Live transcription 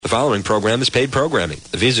following program is paid programming.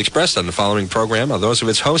 The views expressed on the following program are those of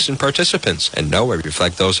its hosts and participants, and nowhere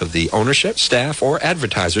reflect those of the ownership, staff, or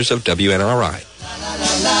advertisers of WNRI. Our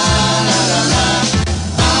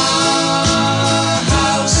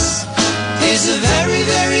house is a very,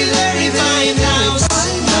 very, very fine house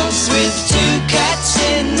with 2 cats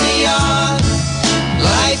in the yard.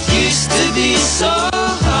 Life used to be so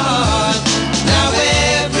hard. Now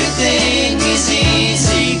everything is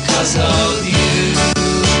easy 'cause of you.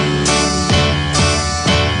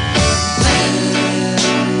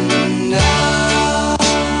 And now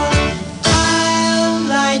I'll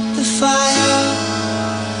light the fire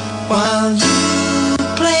while you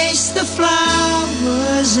place the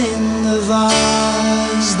flowers in the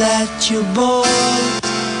vase that you bought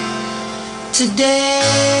today.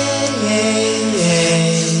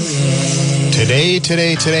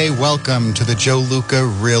 Today, welcome to the Joe Luca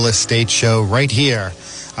Real Estate Show right here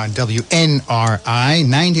on WNRI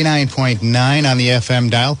 99.9 on the FM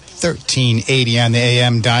dial, 1380 on the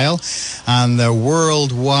AM dial, on the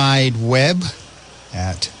World Wide Web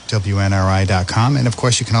at WNRI.com. And, of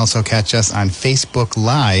course, you can also catch us on Facebook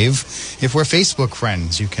Live. If we're Facebook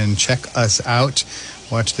friends, you can check us out,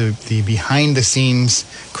 watch the behind-the-scenes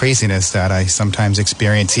craziness that I sometimes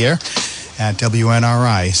experience here at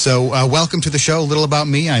WNRI. So welcome to the show. A little about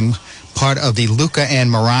me. I'm part of the Luca and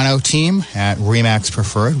Morano team at RE/MAX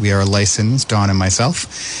Preferred. We are licensed, Dawn and myself,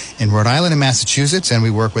 in Rhode Island and Massachusetts, and we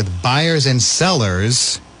work with buyers and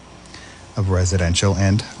sellers of residential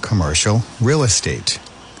and commercial real estate.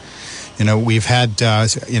 You know, we've had, a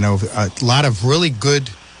lot of really good,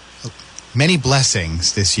 many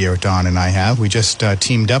blessings this year, Dawn and I have. We just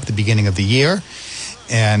teamed up at the beginning of the year,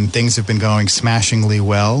 and things have been going smashingly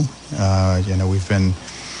well. We've been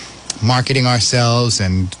marketing ourselves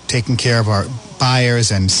and taking care of our buyers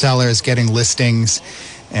and sellers, getting listings,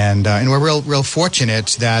 and we're real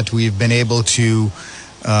fortunate that we've been able to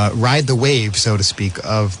ride the wave, so to speak,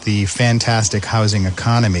 of the fantastic housing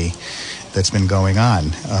economy that's been going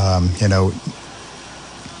on.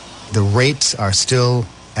 The rates are still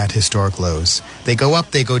at historic lows. They go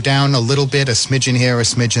up, they go down a little bit, a smidgen here, a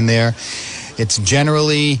smidgen there. It's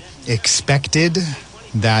generally expected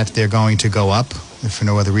that they're going to go up, if for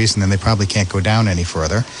no other reason than they probably can't go down any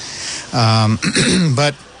further.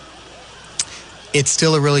 But it's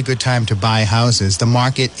still a really good time to buy houses. The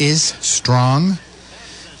market is strong,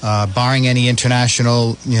 barring any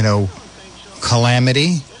international,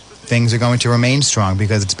 calamity. Things are going to remain strong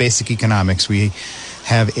because it's basic economics. We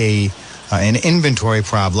have an inventory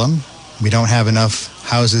problem. We don't have enough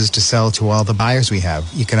houses to sell to all the buyers we have.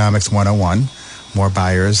 Economics 101, more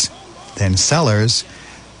buyers than sellers.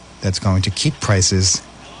 That's going to keep prices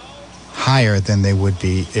higher than they would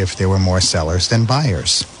be if there were more sellers than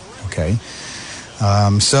buyers. Okay?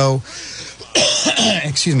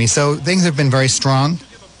 Excuse me. So things have been very strong.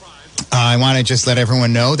 I want to just let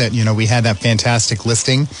everyone know that, we had that fantastic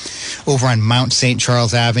listing over on Mount St.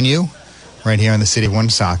 Charles Avenue, right here in the city of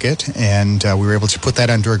Woonsocket, and we were able to put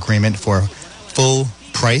that under agreement for full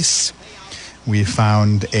price. We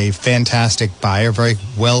found a fantastic buyer, very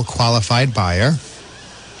well-qualified buyer.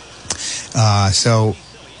 So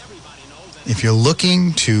if you're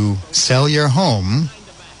looking to sell your home,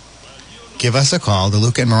 give us a call, the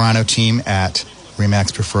Luca and Morano team at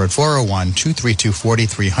RE/MAX Preferred,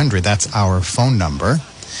 401-232-4300. That's our phone number.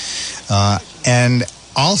 And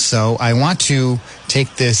also, I want to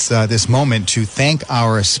take this moment to thank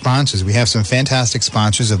our sponsors. We have some fantastic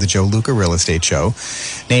sponsors of the Joe Luca Real Estate Show,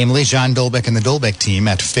 namely John Dolbeck and the Dolbeck team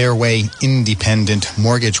at Fairway Independent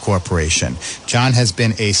Mortgage Corporation. John has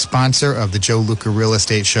been a sponsor of the Joe Luca Real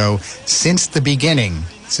Estate Show since the beginning.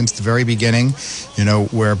 Since the very beginning,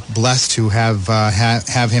 we're blessed to have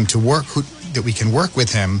him to work, that we can work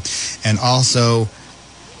with him, and also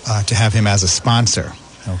to have him as a sponsor.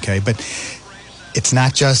 Okay, but it's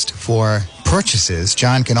not just for purchases.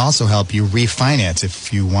 John can also help you refinance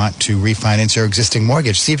if you want to refinance your existing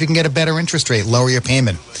mortgage. See if you can get a better interest rate, lower your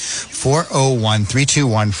payment.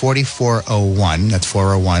 401-321-4401. That's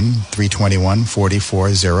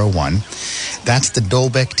 401-321-4401. That's the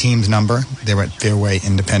Dolbeck team's number. They're at Fairway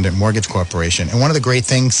Independent Mortgage Corporation. And one of the great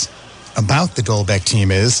things about the Dolbeck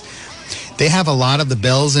team is they have a lot of the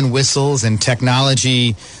bells and whistles and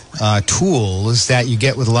technology tools that you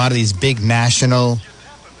get with a lot of these big national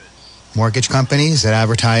mortgage companies that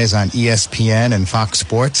advertise on ESPN and Fox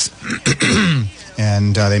Sports.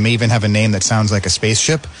 And they may even have a name that sounds like a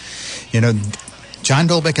spaceship. John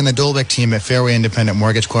Dolbeck and the Dolbeck team at Fairway Independent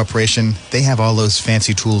Mortgage Corporation, they have all those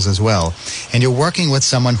fancy tools as well. And you're working with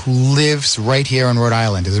someone who lives right here in Rhode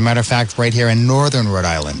Island. As a matter of fact, right here in northern Rhode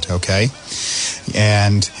Island, okay?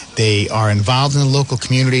 And they are involved in the local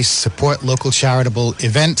community, support local charitable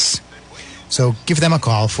events. So give them a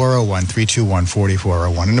call,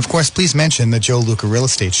 401-321-4401. And, of course, please mention the Joe Luca Real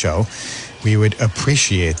Estate Show. We would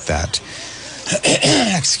appreciate that.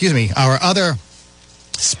 Excuse me. Our other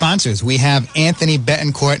sponsors, we have Anthony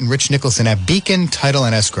Betancourt and Rich Nicholson at Beacon Title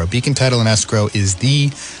and Escrow. Beacon Title and Escrow is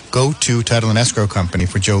the go-to title and escrow company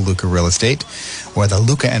for Joe Luca Real Estate, or the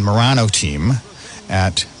Luca and Morano team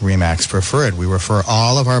at RE/MAX Preferred. We refer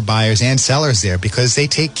all of our buyers and sellers there because they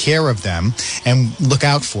take care of them and look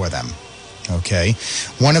out for them. Okay?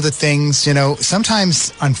 One of the things,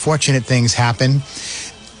 sometimes unfortunate things happen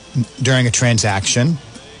during a transaction.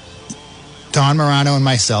 Don Morano and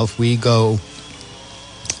myself, we go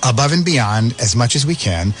above and beyond as much as we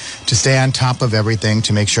can to stay on top of everything,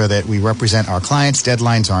 to make sure that we represent our clients.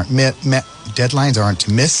 Deadlines aren't deadlines aren't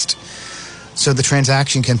missed, so the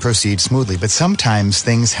transaction can proceed smoothly. But sometimes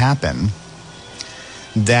things happen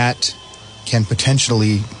that can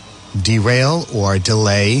potentially derail or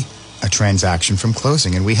delay a transaction from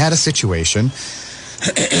closing. And we had a situation,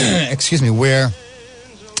 where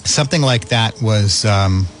something like that was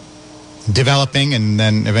developing and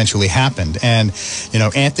then eventually happened. And,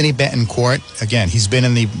 Anthony Betancourt, again, he's been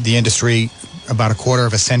in the industry about a quarter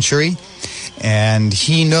of a century, and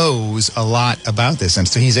he knows a lot about this. And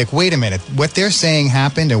so he's like, wait a minute, what they're saying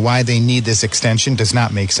happened and why they need this extension does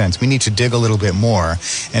not make sense. We need to dig a little bit more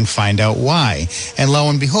and find out why. And lo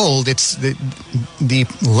and behold, it's the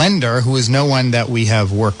lender, who is no one that we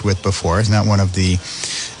have worked with before. Is not one of the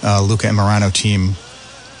Luca and Morano team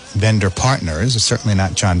vendor partners. It's certainly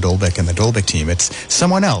not John Dolbeck and the Dolbeck team. It's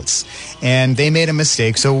someone else. And they made a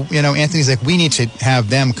mistake. So, Anthony's like, we need to have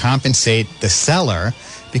them compensate the seller,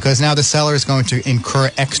 because now the seller is going to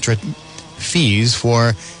incur extra fees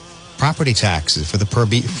for property taxes, for the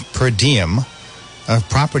per diem of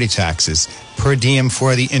property taxes, per diem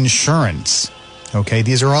for the insurance. Okay,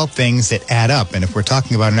 these are all things that add up. And if we're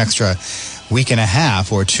talking about an extra week and a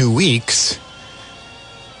half or 2 weeks,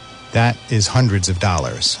 that is hundreds of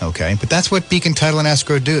dollars, okay? But that's what Beacon Title and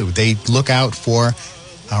Escrow do. They look out for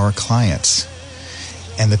our clients.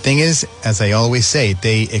 And the thing is, as I always say,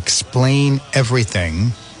 they explain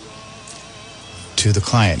everything to the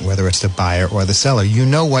client, whether it's the buyer or the seller. You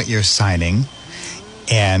know what you're signing,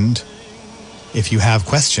 and if you have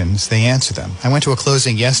questions, they answer them. I went to a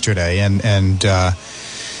closing yesterday, and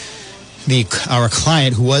our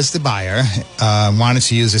client, who was the buyer, wanted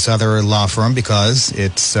to use this other law firm because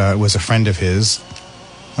it was a friend of his.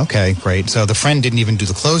 Okay, great. So the friend didn't even do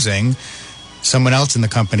the closing. Someone else in the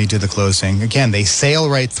company did the closing. Again, they sail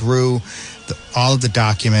right through all of the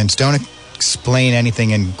documents, don't explain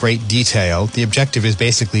anything in great detail. The objective is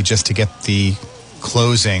basically just to get the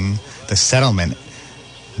closing, the settlement,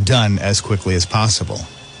 done as quickly as possible,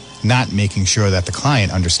 not making sure that the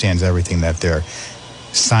client understands everything that they're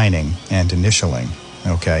signing and initialing,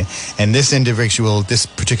 okay? And this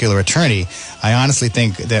particular attorney, I honestly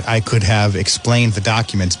think that I could have explained the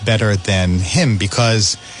documents better than him,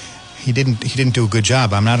 because he didn't do a good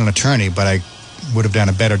job. I'm not an attorney, but I would have done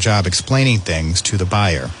a better job explaining things to the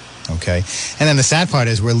buyer, okay? And then the sad part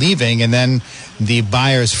is we're leaving, and then the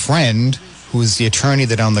buyer's friend, who's the attorney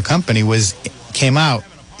that owned the company, came out.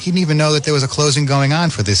 He didn't even know that there was a closing going on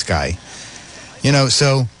for this guy.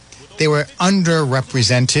 So they were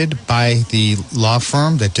underrepresented by the law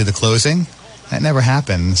firm that did the closing. That never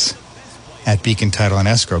happens at Beacon Title and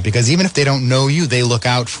Escrow, because even if they don't know you, they look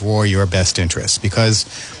out for your best interests, because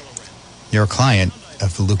you're a client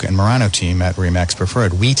of the Luca and Morano team at RE/MAX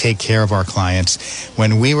Preferred. We take care of our clients.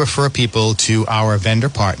 When we refer people to our vendor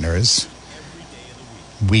partners,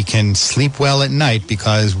 we can sleep well at night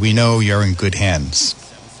because we know you're in good hands.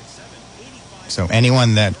 So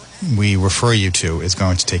anyone that we refer you to is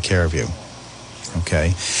going to take care of you. Okay?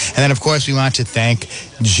 And then, of course, we want to thank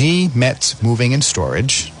G. Metz Moving and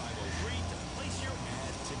Storage.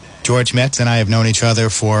 George Metz and I have known each other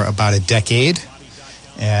for about a decade,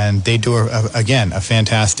 and they do, again, a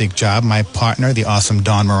fantastic job. My partner, the awesome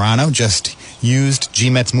Dawn Morano, just used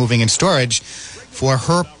G. Metz Moving and Storage for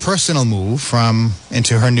her personal move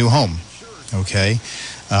into her new home. Okay?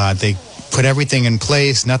 They put everything in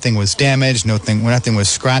place. Nothing was damaged. Nothing was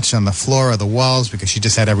scratched on the floor or the walls, because she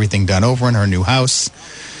just had everything done over in her new house.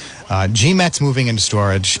 G. Metz Moving and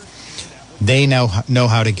Storage, they know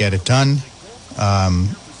how to get it done.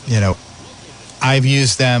 I've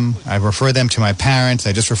used them. I refer them to my parents.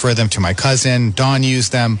 I just refer them to my cousin. Dawn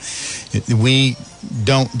used them. We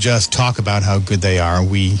don't just talk about how good they are.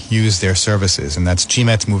 We use their services, and that's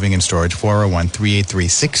GMET's Moving and Storage,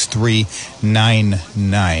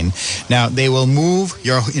 401-383-6399. Now, they will move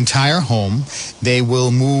your entire home. They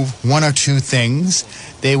will move one or two things.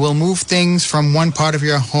 They will move things from one part of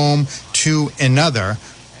your home to another.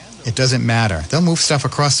 It doesn't matter. They'll move stuff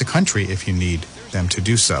across the country if you need them to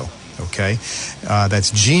do so. Okay?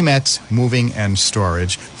 That's GMET's Moving and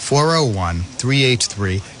Storage,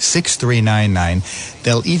 401-383-6399.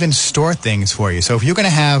 They'll even store things for you. So if you're going to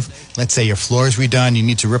have, let's say, your floors redone, you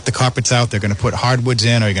need to rip the carpets out, they're going to put hardwoods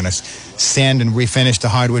in, or you're going to sand and refinish the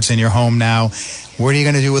hardwoods in your home now, what are you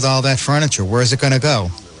going to do with all that furniture? Where is it going to go?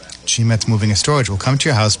 GMET's Moving and Storage will come to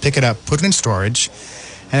your house, pick it up, put it in storage,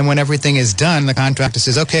 and when everything is done, the contractor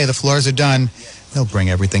says, okay, the floors are done, they'll bring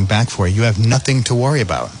everything back for you. You have nothing to worry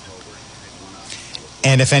about.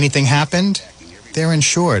 And if anything happened, they're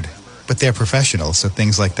insured, but they're professionals, so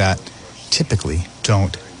things like that typically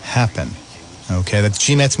don't happen. Okay, that's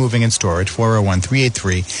GMET's Moving and Storage,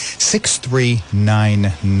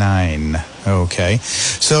 401-383-6399. Okay,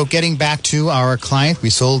 so getting back to our client, we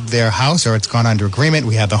sold their house, or it's gone under agreement.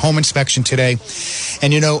 We had the home inspection today.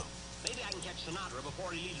 And, you know,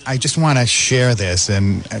 I just want to share this,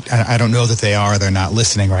 and I don't know that they are, they're not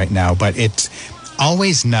listening right now, but it's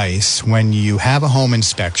always nice when you have a home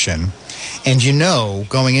inspection and you know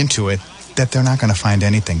going into it that they're not going to find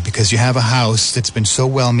anything, because you have a house that's been so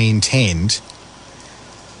well maintained,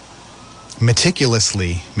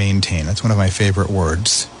 meticulously maintained. That's one of my favorite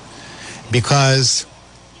words, because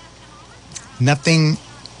nothing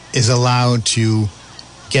is allowed to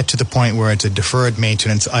get to the point where it's a deferred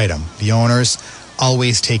maintenance item. The owners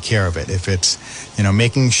always take care of it. If it's, you know,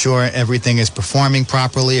 making sure everything is performing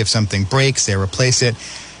properly, if something breaks, they replace it.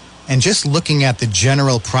 And just looking at the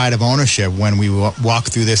general pride of ownership when we walk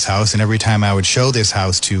through this house, and every time I would show this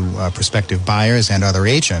house to prospective buyers and other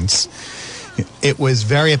agents, it was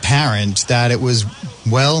very apparent that it was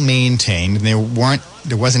well maintained, and there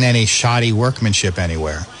wasn't any shoddy workmanship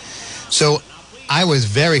anywhere. So I was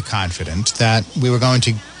very confident that we were going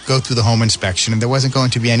to go through the home inspection and there wasn't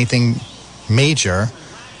going to be anything major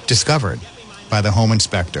discovered by the home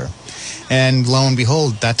inspector. And lo and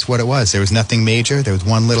behold, that's what it was. There was nothing major. There was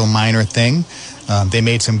one little minor thing. They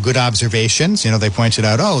made some good observations. You know, they pointed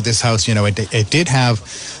out, oh, this house, you know, it did have,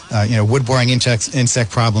 wood-boring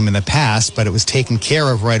insect problem in the past, but it was taken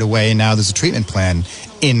care of right away, and now there's a treatment plan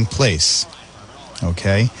in place.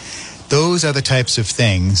 Okay? Those are the types of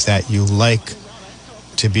things that you like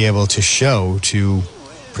to be able to show to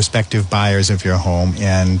prospective buyers of your home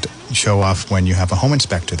and show off when you have a home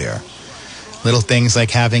inspector there. Little things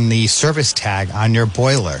like having the service tag on your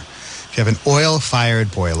boiler. If you have an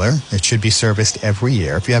oil-fired boiler, it should be serviced every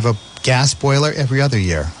year. If you have a gas boiler, every other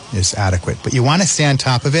year is adequate. But you want to stay on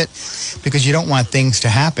top of it because you don't want things to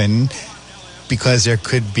happen, because there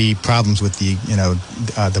could be problems with the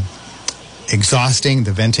exhausting,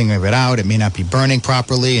 the venting of it out. It may not be burning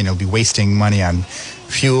properly, and you'll be wasting money on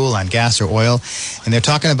fuel, on gas or oil. And they're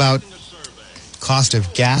talking about cost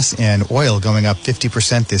of gas and oil going up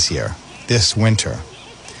 50% this winter.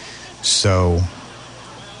 So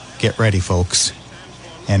get ready, folks.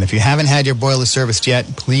 And if you haven't had your boiler serviced yet,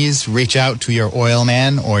 please reach out to your oil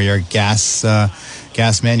man or your gas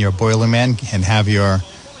man, your boiler man, and have your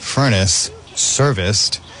furnace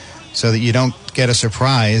serviced so that you don't get a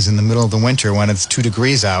surprise in the middle of the winter when it's 2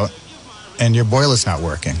 degrees out and your boiler's not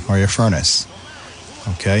working, or your furnace.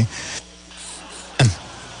 Okay?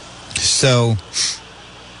 So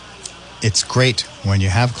it's great when you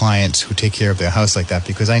have clients who take care of their house like that,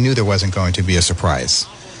 because I knew there wasn't going to be a surprise.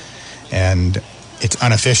 And it's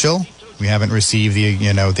unofficial. We haven't received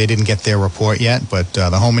they didn't get their report yet, but the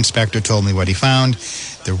home inspector told me what he found.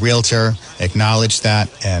 The realtor acknowledged that,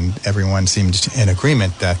 and everyone seemed in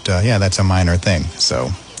agreement that, that's a minor thing. So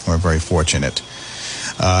we're very fortunate.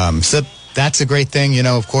 So that's a great thing. You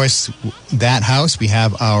know, of course, that house, we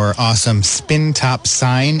have our awesome spin top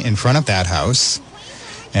sign in front of that house.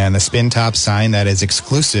 And the spin top sign that is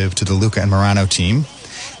exclusive to the Luca and Morano team.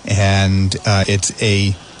 And it's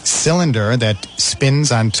a cylinder that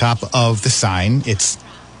spins on top of the sign. It's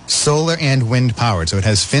solar and wind powered. So it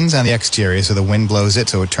has fins on the exterior, so the wind blows it,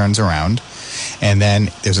 so it turns around. And then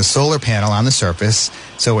there's a solar panel on the surface,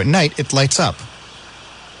 so at night it lights up.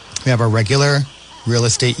 We have a regular real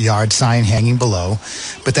estate yard sign hanging below.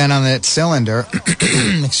 But then on that cylinder,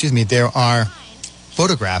 there are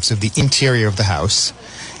photographs of the interior of the house.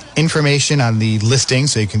 information on the listing,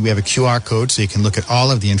 so we have a QR code so you can look at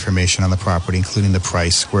all of the information on the property, including the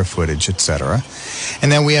price, square footage, etc.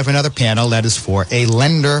 And then we have another panel that is for a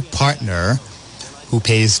lender partner who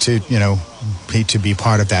pays to, pay to be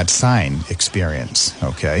part of that sign experience,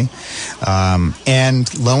 okay?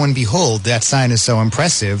 And lo and behold, that sign is so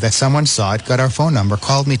impressive that someone saw it, got our phone number,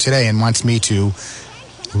 called me today and wants me to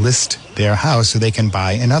list their house so they can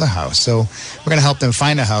buy another house. So we're going to help them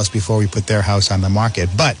find a house before we put their house on the market.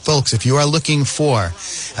 But, folks, if you are looking for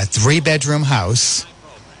a 3-bedroom house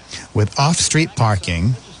with off-street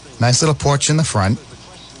parking, nice little porch in the front,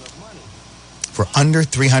 for under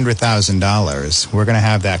 $300,000, we're going to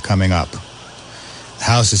have that coming up. The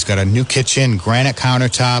house has got a new kitchen, granite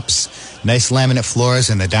countertops, nice laminate floors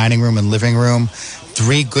in the dining room and living room,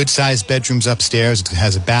 3 good-sized bedrooms upstairs. It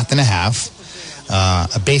has a bath and a half.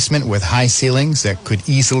 A basement with high ceilings that could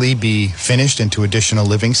easily be finished into additional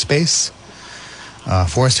living space.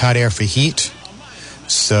 Forced hot air for heat.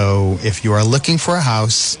 So if you are looking for a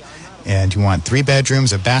house and you want 3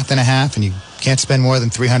 bedrooms, a bath and a half, and you can't spend more than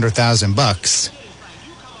 $300,000,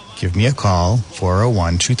 give me a call,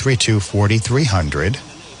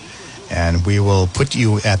 401-232-4300, and we will put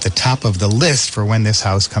you at the top of the list for when this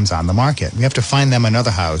house comes on the market. We have to find them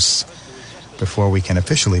another house before we can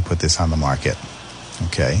officially put this on the market.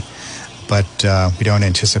 Okay, but we don't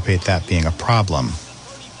anticipate that being a problem.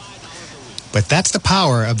 But that's the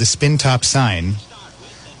power of the spin top sign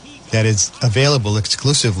that is available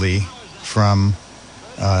exclusively from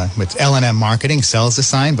with L&M Marketing sells the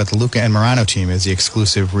sign, but the Luca and Morano team is the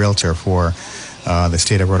exclusive realtor for the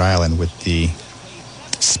state of Rhode Island with the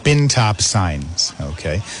spin top signs.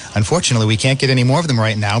 Okay, unfortunately, we can't get any more of them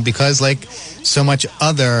right now because, like so many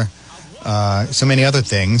other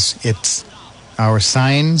things, it's our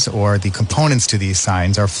signs or the components to these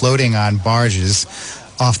signs are floating on barges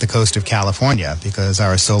off the coast of California because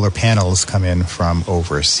our solar panels come in from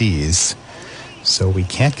overseas. So we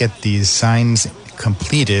can't get these signs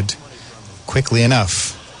completed quickly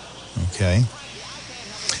enough. Okay.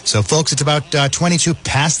 So, folks, it's about 22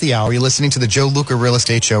 past the hour. You're listening to the Joe Luca Real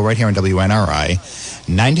Estate Show right here on WNRI,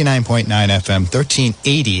 99.9 FM,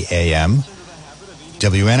 1380 AM.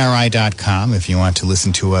 WNRI.com if you want to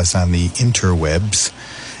listen to us on the interwebs.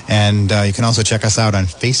 And you can also check us out on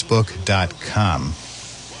Facebook.com.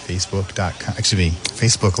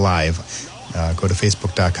 Facebook Live. Go to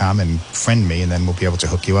Facebook.com and friend me, and then we'll be able to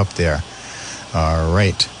hook you up there. All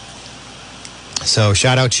right. So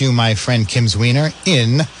shout out to my friend Kim Zwiener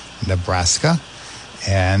in Nebraska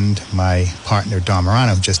and my partner Don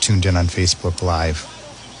Morano, who just tuned in on Facebook Live.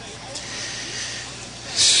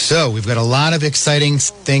 So we've got a lot of exciting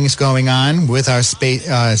things going on with our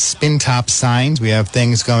spin top signs. We have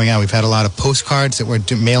things going on. We've had a lot of postcards that we're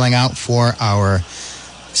mailing out for our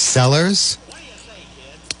sellers.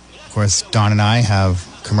 Of course, Don and I have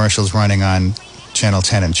commercials running on Channel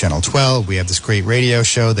 10 and Channel 12. We have this great radio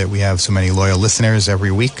show that we have so many loyal listeners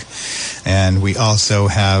every week. And we also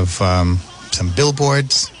have some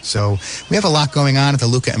billboards. So we have a lot going on at the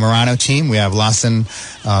Luca and Morano team. We have Lawson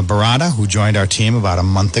Barada, who joined our team about a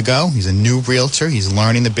month ago. He's a new realtor. He's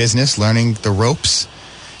learning the business, learning the ropes,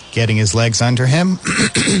 getting his legs under him.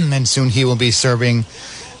 And soon he will be serving,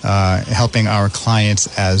 helping our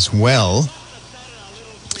clients as well.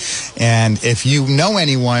 And if you know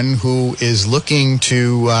anyone who is looking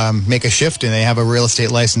to make a shift and they have a real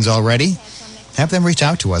estate license already, have them reach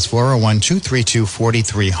out to us,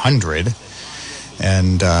 401-232-4300.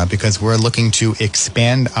 And because we're looking to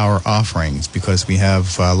expand our offerings, because we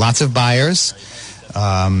have lots of buyers,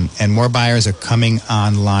 and more buyers are coming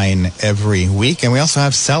online every week. And we also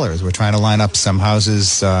have sellers. We're trying to line up some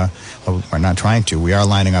houses. Well, we're not trying to. We are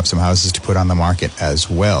lining up some houses to put on the market as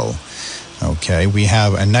well. Okay, we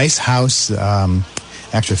have a nice house,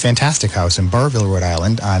 actually a fantastic house in Burrville, Rhode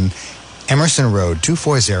Island, on Emerson Road,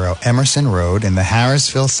 240 Emerson Road in the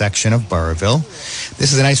Harrisville section of Burrville.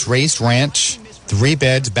 This is a nice raised ranch, 3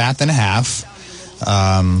 beds, bath and a half,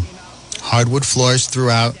 hardwood floors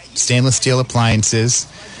throughout, stainless steel appliances,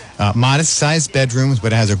 modest-sized bedrooms,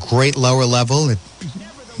 but it has a great lower level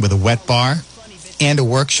with a wet bar and a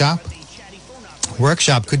workshop.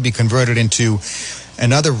 Workshop could be converted into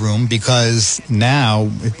another room because now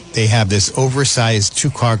they have this oversized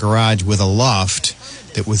 2-car garage with a loft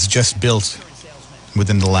that was just built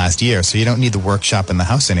within the last year. So you don't need the workshop in the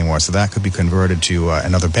house anymore. So that could be converted to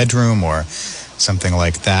another bedroom or something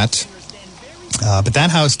like that. But that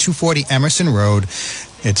house, 240 Emerson Road,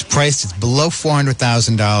 it's priced, it's below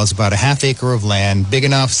 $400,000, about a half acre of land, big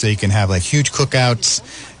enough so you can have like huge cookouts,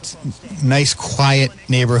 nice quiet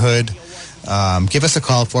neighborhood. Give us a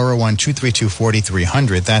call,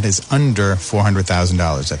 401-232-4300. That is under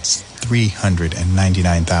 $400,000. That's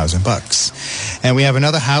 $399,000. And we have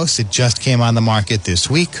another house. It just came on the market this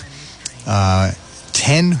week.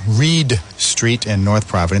 10 Reed Street in North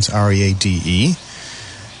Providence, Reade.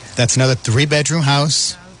 That's another 3-bedroom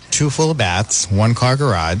house, 2 full baths, 1-car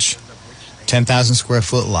garage, 10,000 square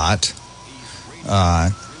foot lot.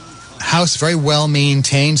 House, very well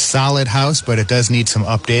maintained, solid house, but it does need some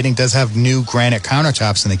updating. Does have new granite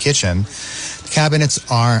countertops in the kitchen. The cabinets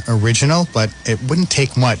are original, but it wouldn't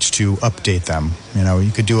take much to update them. You know, you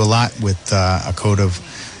could do a lot with a coat of,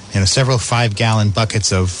 several 5-gallon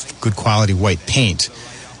buckets of good quality white paint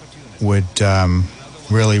would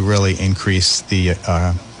really, really increase the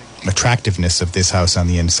attractiveness of this house on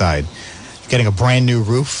the inside. Getting a brand new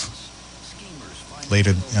roof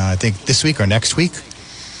later, I think this week or next week.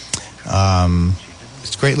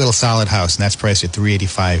 It's a great little solid house, and that's priced at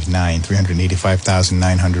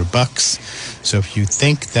 $385,900. So if you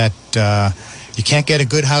think that you can't get a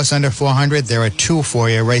good house under $400,000, there are 2 for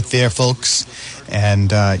you right there, folks. And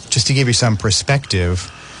just to give you some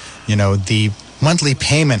perspective, the monthly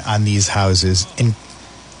payment on these houses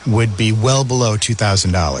would be well below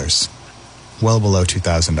 $2,000. Well below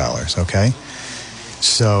 $2,000. Okay,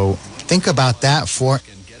 so think about that for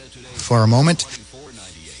a moment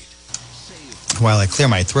while I clear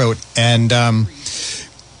my throat. And I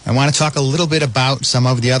want to talk a little bit about some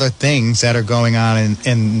of the other things that are going on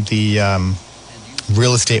in the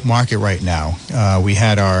real estate market right now.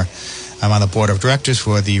 I'm on the board of directors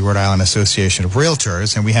for the Rhode Island Association of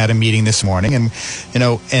Realtors, and we had a meeting this morning,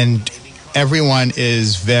 and everyone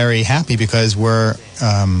is very happy because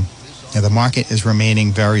the market is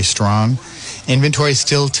remaining very strong. Inventory is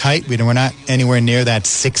still tight. We're not anywhere near that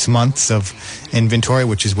 6 months of inventory,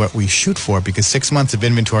 which is what we shoot for, because 6 months of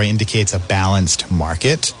inventory indicates a balanced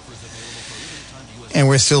market. And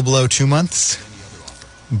we're still below 2 months,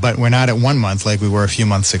 but we're not at 1 month like we were a few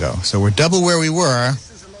months ago. So we're double where we were,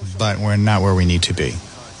 but we're not where we need to be.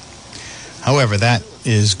 However, that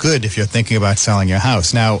is good if you're thinking about selling your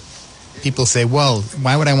house. Now, people say, well,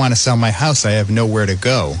 why would I want to sell my house? I have nowhere to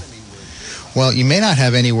go. Well, you may not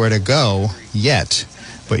have anywhere to go yet,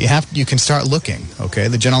 but you can start looking, okay?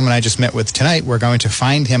 The gentleman I just met with tonight, we're going to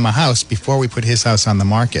find him a house before we put his house on the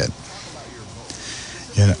market.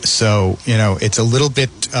 So, it's a little bit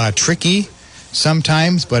tricky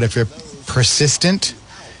sometimes, but if you're persistent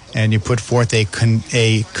and you put forth a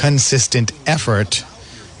consistent effort,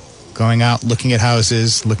 going out, looking at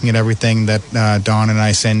houses, looking at everything that Dawn and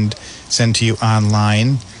I send to you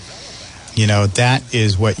online, that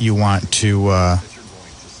is what you want to,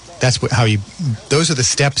 those are the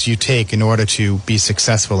steps you take in order to be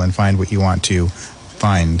successful and find what you want to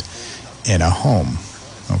find in a home.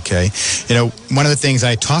 Okay. One of the things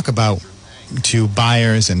I talk about to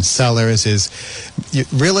buyers and sellers is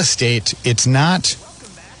real estate. It's not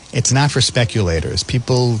for speculators.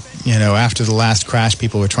 People, after the last crash,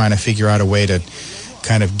 people were trying to figure out a way to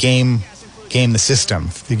kind of game the system,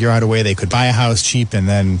 figure out a way they could buy a house cheap and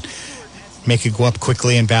then make it go up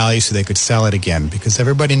quickly in value so they could sell it again, because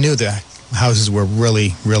everybody knew the houses were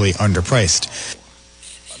really, really underpriced.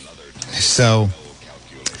 So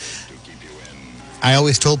I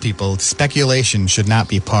always told people speculation should not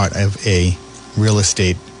be part of a real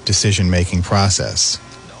estate decision-making process.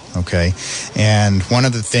 Okay? And one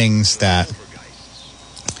of the things that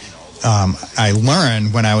I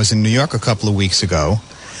learned when I was in New York a couple of weeks ago,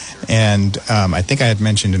 and I think I had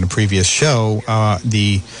mentioned in a previous show,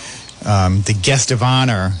 the guest of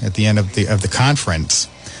honor at the end of the conference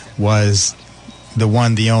was the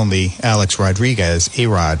one, the only Alex Rodriguez,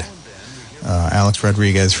 A-Rod. Alex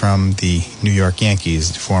Rodriguez from the New York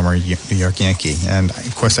Yankees, former New York Yankee. And,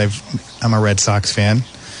 of course, I'm a Red Sox fan.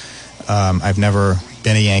 I've never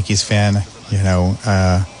been a Yankees fan.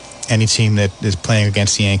 Any team that is playing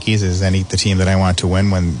against the Yankees is the team that I want to win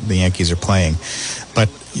when the Yankees are playing. But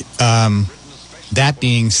that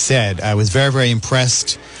being said, I was very, very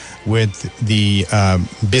impressed with the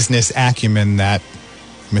business acumen that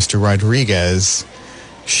Mr. Rodriguez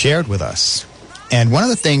shared with us. And one of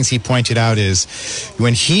the things he pointed out is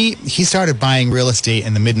when he started buying real estate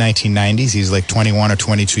in the mid-1990s, he's like 21 or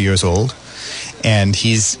 22 years old, and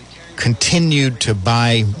he's continued to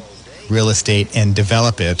buy real estate and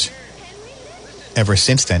develop it ever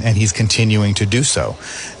since then, and he's continuing to do so.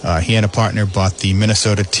 He and a partner bought the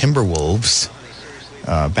Minnesota Timberwolves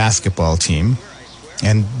basketball team,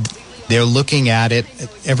 and they're looking at it.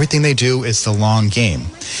 Everything they do is the long game.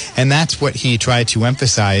 And that's what he tried to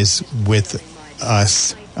emphasize with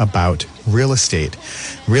us about real estate.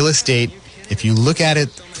 Real estate If you look at it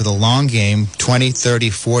for the long game, 20, 30,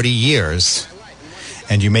 40 years,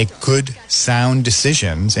 and you make good, sound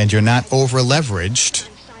decisions, and you're not over-leveraged,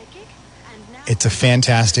 it's a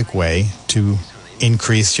fantastic way to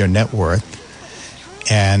increase your net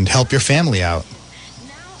worth and help your family out.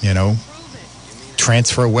 You know,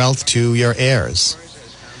 transfer wealth to your heirs.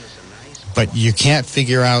 But you can't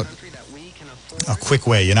figure out a quick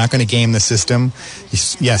way. You're not going to game the system.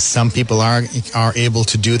 Yes, some people are able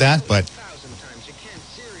to do that, but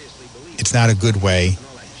it's not a good way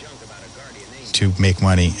to make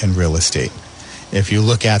money in real estate. If you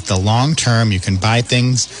look at the long term, you can buy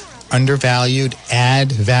things undervalued,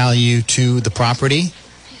 add value to the property,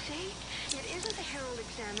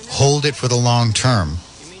 hold it for the long term.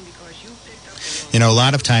 You know, a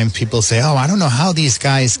lot of times people say, oh, I don't know how these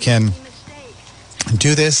guys can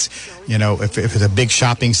do this. You know, if it's a big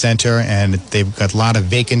shopping center and they've got a lot of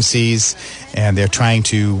vacancies and they're trying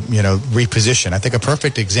to, you know, reposition. I think a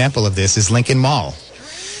perfect example of this is Lincoln Mall.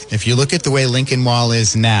 If you look at the way Lincoln Mall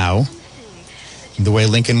is now, the way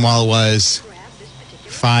Lincoln Mall was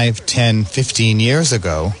 5, 10, 15 years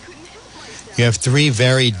ago, you have three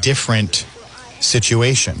very different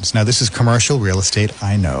situations. Now, this is commercial real estate,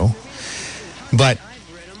 I know. But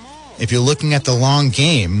if you're looking at the long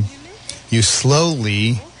game, you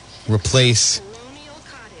slowly replace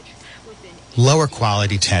lower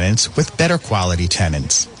quality tenants with better quality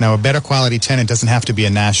tenants. Now, a better quality tenant doesn't have to be a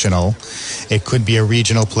national. It could be a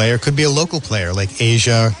regional player. It could be a local player like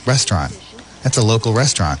Asia Restaurant. That's a local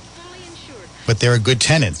restaurant. But they're a good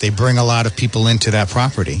tenant. They bring a lot of people into that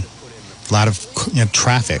property, a lot of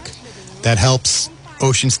traffic. That helps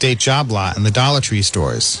Ocean State Job Lot and the Dollar Tree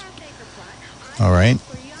stores. All right?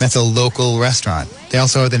 That's a local restaurant. They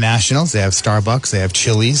also have the nationals. They have Starbucks. They have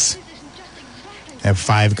Chili's. They have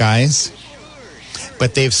Five Guys.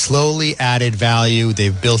 But they've slowly added value.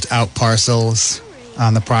 They've built out parcels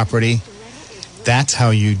on the property. That's how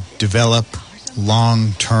you develop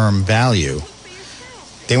long-term value.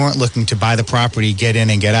 They weren't looking to buy the property, get in,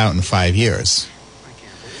 and get out in 5 years.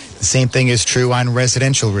 The same thing is true on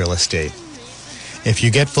residential real estate. If you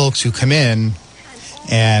get folks who come in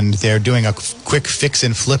and they're doing a quick fix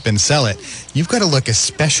and flip and sell it, you've got to look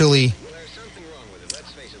especially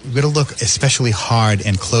hard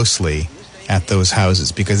and closely at those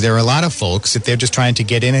houses, because there are a lot of folks that they're just trying to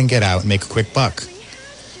get in and get out and make a quick buck.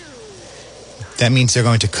 That means they're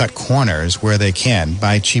going to cut corners where they can,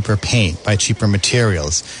 buy cheaper paint, buy cheaper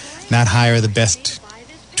materials, not hire the best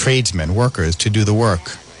tradesmen, workers to do the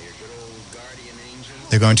work.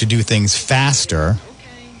 They're going to do things faster,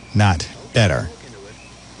 not better.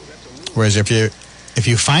 Whereas if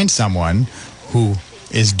you find someone who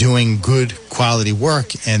is doing good quality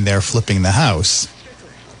work and they're flipping the house,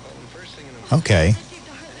 okay.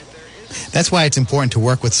 That's why it's important to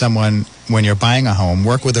work with someone when you're buying a home.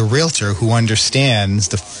 Work with a realtor who understands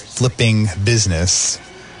the flipping business,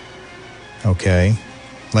 okay?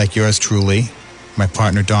 Like yours truly, my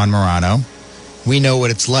partner Don Morano. We know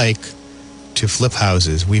what it's like to flip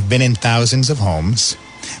houses. We've been in thousands of homes.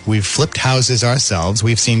 We've flipped houses ourselves.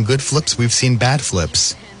 We've seen good flips. We've seen bad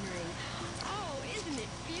flips.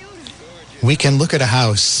 We can look at a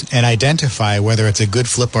house and identify whether it's a good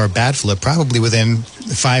flip or a bad flip probably within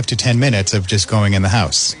 5 to 10 minutes of just going in the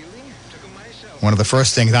house. One of the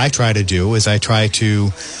first things I try to do is I try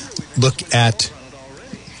to look at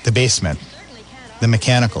the basement, the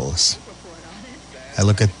mechanicals. I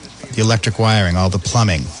look at the electric wiring, all the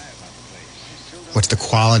plumbing. What's the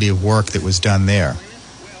quality of work that was done there?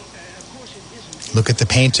 Look at the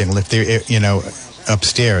painting. If they're,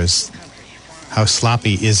 upstairs, how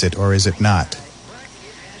sloppy is it or is it not?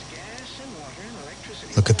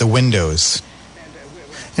 Look at the windows.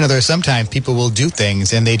 There are sometimes people will do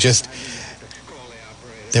things and they're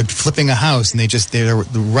flipping a house and they're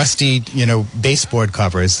the rusty, baseboard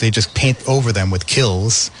covers. They just paint over them with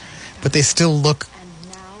kills, but they still look,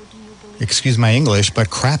 excuse my English, but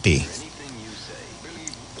crappy.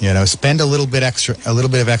 Spend a little bit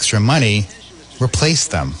of extra money, replace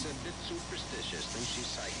them.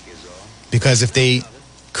 Because if they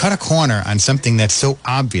cut a corner on something that's so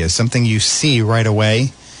obvious, something you see right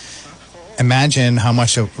away, imagine how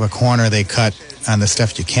much of a corner they cut on the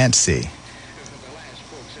stuff you can't see.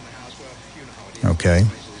 Okay?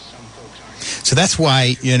 So that's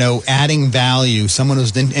why, adding value, someone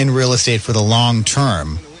who's in real estate for the long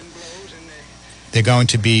term, they're going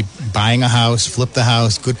to be buying a house, flip the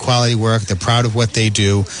house, good quality work. They're proud of what they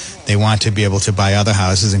do. They want to be able to buy other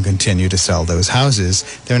houses and continue to sell those houses.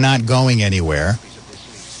 They're not going anywhere.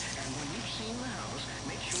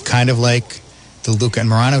 Kind of like the Luca and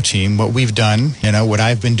Morano team, what we've done, what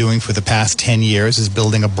I've been doing for the past 10 years is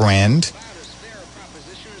building a brand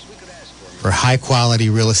for high-quality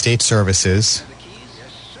real estate services,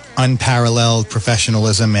 unparalleled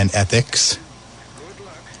professionalism and ethics,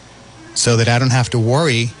 so that I don't have to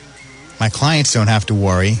worry, my clients don't have to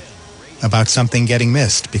worry about something getting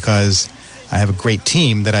missed, because I have a great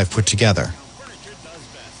team that I've put together.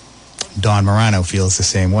 Don Morano feels the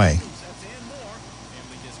same way.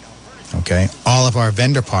 Okay? All of our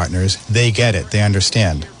vendor partners, they get it. They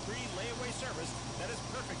understand.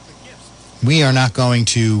 We are not going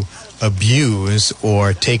to abuse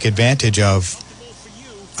or take advantage of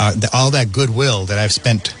all that goodwill that I've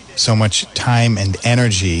spent so much time and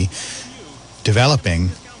energy developing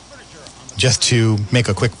just to make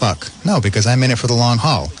a quick buck. No, because I'm in it for the long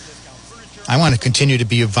haul. I want to continue to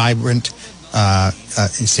be a vibrant,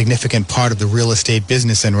 significant part of the real estate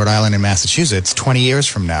business in Rhode Island and Massachusetts 20 years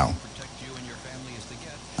from now.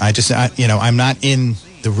 I'm not in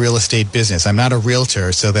the real estate business. I'm not a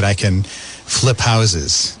realtor so that I can flip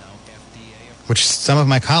houses, which some of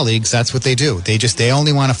my colleagues, that's what they do. They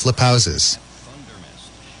only want to flip houses.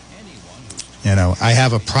 I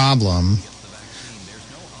have a problem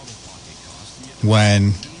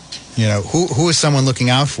when, who is someone looking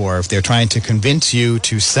out for if they're trying to convince you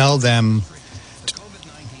to sell them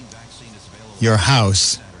your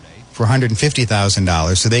house for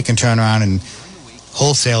 $150,000 so they can turn around and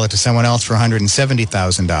wholesale it to someone else for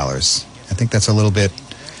 $170,000. I think that's a little bit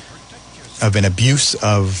of an abuse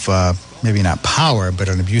of, maybe not power, but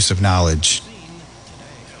an abuse of knowledge.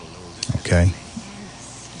 Okay?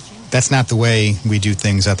 That's not the way we do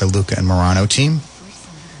things at the Luca and Morano team.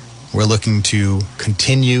 We're looking to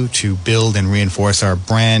continue to build and reinforce our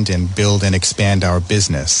brand and build and expand our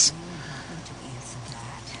business.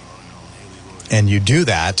 And you do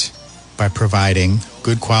that by providing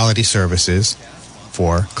good quality services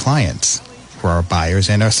for clients, for our buyers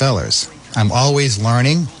and our sellers. I'm always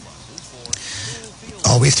learning,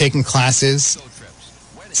 always taking classes,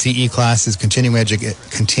 CE classes, continuing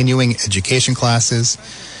education classes,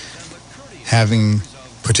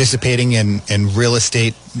 participating in real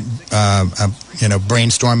estate,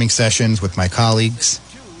 brainstorming sessions with my colleagues.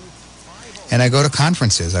 And I go to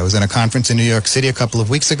conferences. I was in a conference in New York City a couple of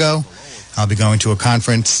weeks ago. I'll be going to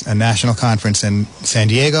a national conference in San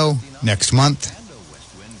Diego next month,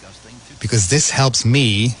 because this helps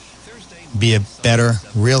me be a better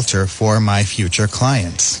realtor for my future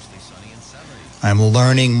clients. I'm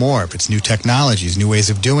learning more. If it's new technologies, new ways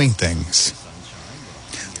of doing things,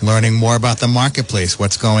 learning more about the marketplace,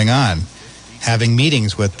 what's going on, having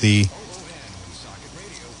meetings with the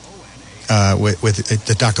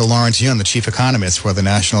Dr. Lawrence Yun, the chief economist for the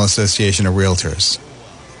National Association of Realtors.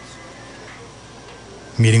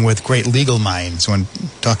 Meeting with great legal minds when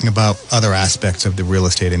talking about other aspects of the real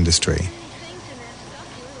estate industry.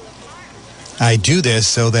 I do this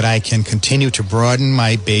so that I can continue to broaden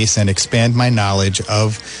my base and expand my knowledge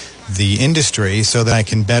of the industry so that I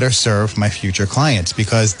can better serve my future clients,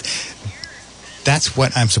 because that's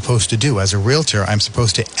what I'm supposed to do. As a realtor, I'm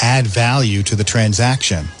supposed to add value to the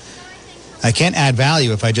transaction. I can't add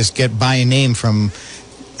value if I just buy a name from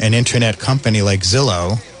an internet company like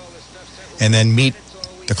Zillow and then meet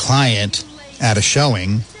the client at a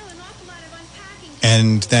showing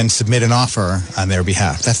and then submit an offer on their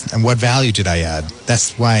behalf. And what value did I add?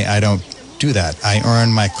 That's why I don't do that. I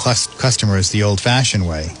earn my customers the old-fashioned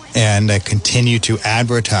way. And I continue to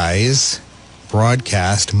advertise,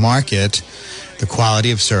 broadcast, market the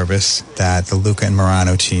quality of service that the Luca and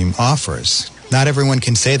Morano team offers. Not everyone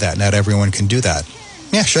can say that. Not everyone can do that.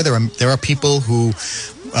 Yeah, sure, there are people who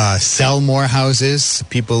sell more houses,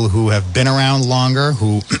 people who have been around longer,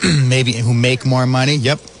 who make more money.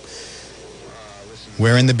 Yep.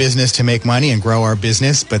 We're in the business to make money and grow our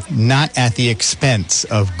business, but not at the expense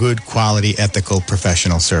of good quality, ethical,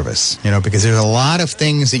 professional service. Because there's a lot of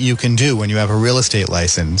things that you can do when you have a real estate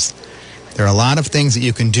license. There are a lot of things that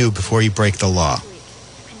you can do before you break the law.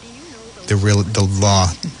 The law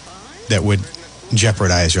that would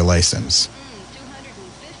jeopardize your license.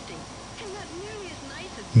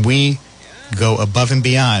 We go above and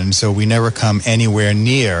beyond, so we never come anywhere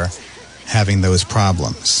near having those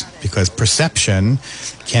problems, because perception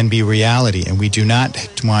can be reality, and we do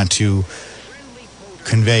not want to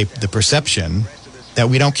convey the perception that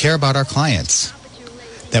we don't care about our clients,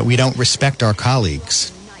 that we don't respect our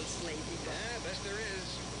colleagues.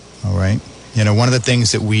 All right? One of the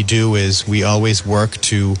things that we do is we always work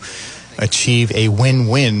to achieve a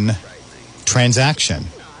win-win transaction.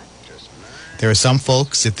 There are some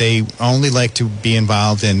folks that they only like to be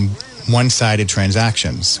involved in one-sided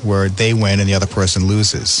transactions where they win and the other person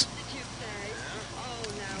loses.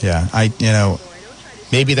 Yeah,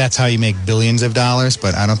 Maybe that's how you make billions of dollars,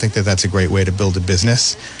 but I don't think that that's a great way to build a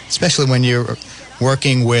business, especially when you're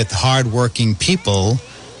working with hard-working people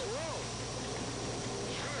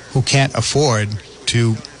who can't afford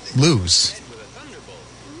to lose.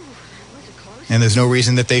 And there's no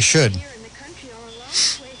reason that they should.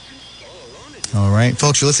 All right,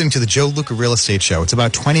 folks, you're listening to the Joe Luca Real Estate Show. It's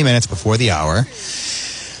about 20 minutes before the hour.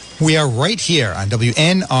 We are right here on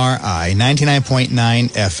WNRI 99.9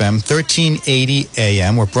 FM, 1380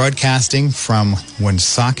 AM. We're broadcasting from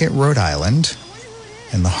Woonsocket, Rhode Island,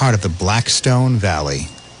 in the heart of the Blackstone Valley.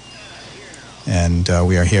 And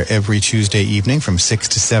we are here every Tuesday evening from 6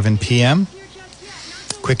 to 7 p.m.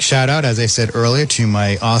 Quick shout out, as I said earlier, to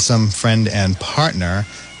my awesome friend and partner,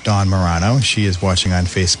 Dawn Morano. She is watching on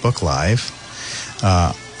Facebook Live.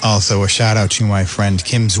 Also, a shout out to my friend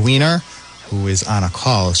Kim Zwiener, who is on a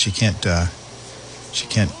call. She can't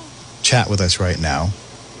chat with us right now.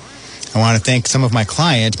 I want to thank some of my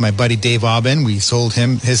clients. My buddy Dave Aubin, we sold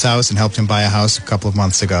him his house and helped him buy a house a couple of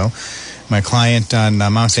months ago. My client on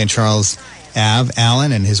Mount St. Charles Ave,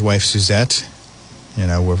 Alan, and his wife Suzette. You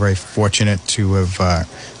know, we're very fortunate to have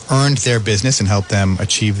earned their business and helped them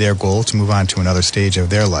achieve their goal to move on to another stage of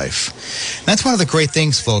their life. And that's one of the great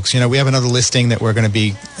things, folks. You know, we have another listing that we're going to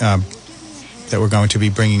be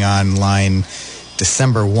bringing online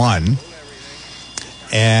December 1.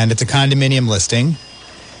 And it's a condominium listing.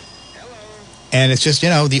 And it's just, you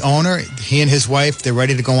know, the owner, he and his wife, they're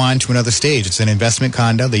ready to go on to another stage. It's an investment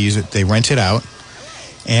condo. They rent it out.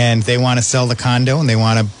 And they want to sell the condo and they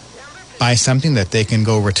want to buy something that they can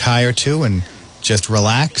go retire to and just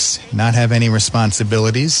relax, not have any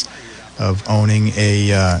responsibilities of owning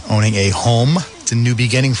a home. It's a new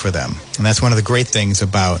beginning for them. And that's one of the great things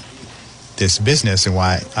about this business and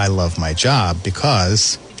why I love my job,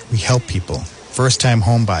 because we help people. First-time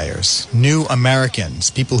home buyers, new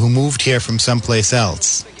Americans, people who moved here from someplace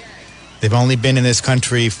else. They've only been in this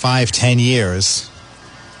country 5-10 years,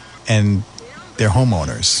 and they're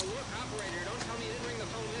homeowners.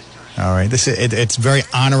 All right, it's a very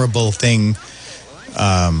honorable thing.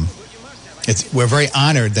 We're very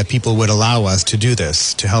honored that people would allow us to do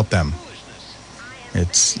this, to help them.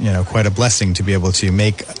 It's, you know, quite a blessing to be able to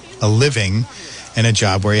make a living in a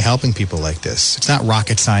job where you're helping people like this. It's not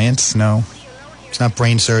rocket science, no. It's not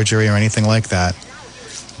brain surgery or anything like that.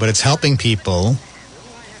 But it's helping people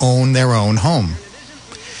own their own home,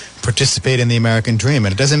 participate in the American dream.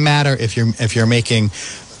 And it doesn't matter if you're making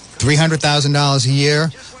 $300,000 a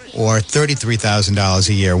year or $33,000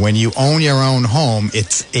 a year. When you own your own home,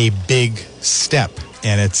 it's a big step,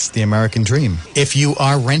 and it's the American dream. If you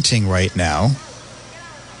are renting right now,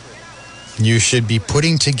 you should be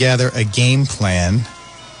putting together a game plan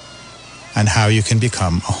on how you can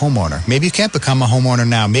become a homeowner. Maybe you can't become a homeowner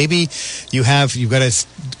now. Maybe you've got to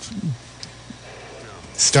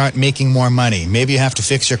start making more money. Maybe you have to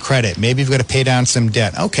fix your credit. Maybe you've got to pay down some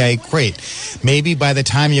debt. Okay, great. Maybe by the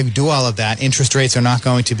time you do all of that, interest rates are not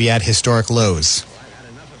going to be at historic lows.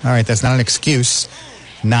 All right, that's not an excuse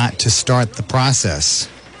not to start the process.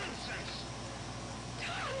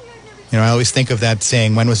 You know, I always think of that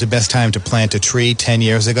saying, when was the best time to plant a tree 10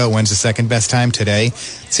 years ago? When's the second best time? Today.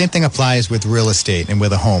 Same thing applies with real estate and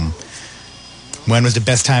with a home. When was the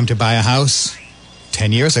best time to buy a house?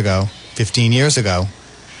 10 years ago, 15 years ago.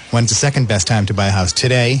 When's the second best time to buy a house?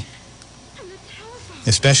 Today.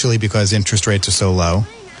 Especially because interest rates are so low.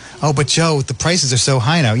 Oh, but Joe, the prices are so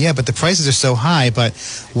high now. Yeah, but the prices are so high, but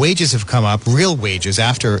wages have come up, real wages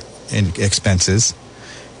after expenses,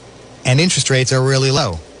 and interest rates are really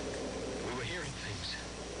low.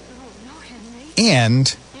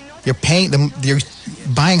 And you're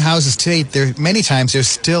buying houses today. Many times there's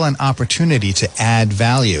still an opportunity to add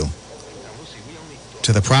value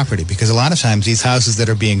to the property, because a lot of times these houses that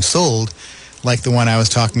are being sold, like the one I was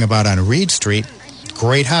talking about on Reed Street,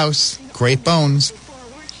 great house, great bones,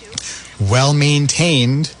 well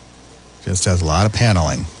maintained, just has a lot of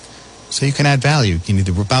paneling. So you can add value. You need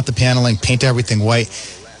to rip out the paneling, paint everything white.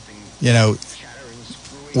 You know,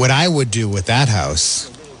 what I would do with that house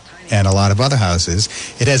and a lot of other houses,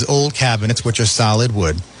 it has old cabinets, which are solid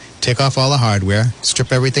wood. Take off all the hardware,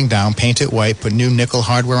 strip everything down, paint it white, put new nickel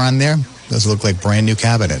hardware on there. Those look like brand new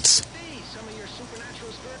cabinets.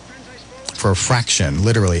 For a fraction,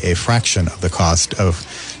 literally a fraction of the cost of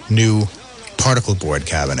new particle board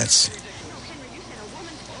cabinets.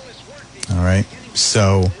 All right?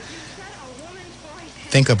 So,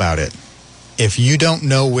 think about it. If you don't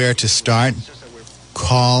know where to start,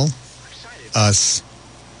 call us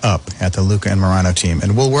up at the Luca and Morano team,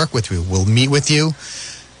 and we'll work with you. We'll meet with you.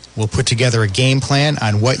 we'll put together a game plan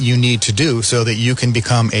on what you need to do so that you can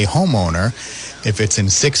become a homeowner. If it's in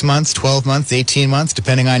 6 months, 12 months, 18 months,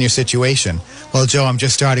 depending on your situation. Well, Joe, I'm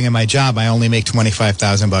just starting in my job. I only make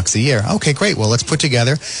 $25,000 a year. Okay, great. Well, let's put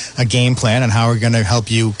together a game plan on how we're going to help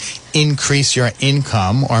you increase your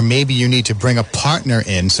income, or maybe you need to bring a partner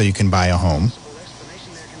in so you can buy a home.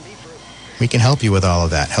 We can help you with all of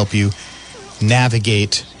that, help you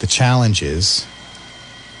navigate the challenges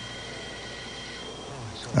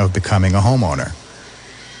of becoming a homeowner.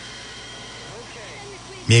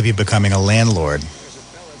 Maybe becoming a landlord.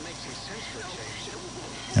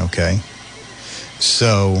 Okay?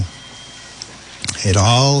 So, it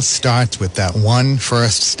all starts with that one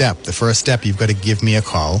first step. The first step, you've got to give me a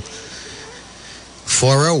call.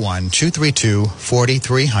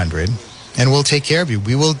 401-232-4300. And we'll take care of you.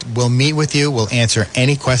 We'll meet with you. We'll answer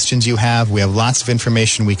any questions you have. We have lots of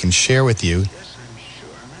information we can share with you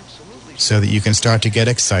so that you can start to get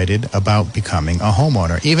excited about becoming a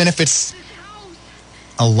homeowner, even if it's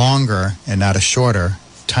a longer and not a shorter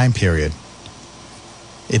time period.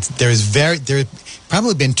 There's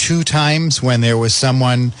probably been 2 times when there was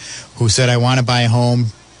someone who said, I want to buy a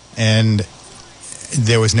home, and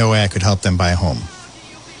there was no way I could help them buy a home.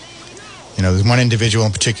 You know, there's one individual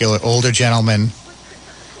in particular, older gentleman,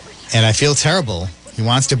 and I feel terrible. He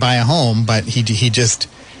wants to buy a home, but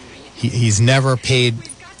he's never paid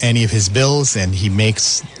any of his bills, and he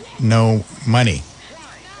makes no money.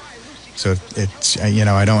 So it's, you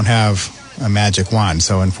know, I don't have a magic wand.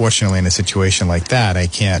 So unfortunately, in a situation like that, I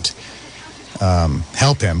can't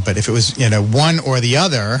help him. But if it was, you know, one or the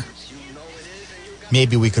other,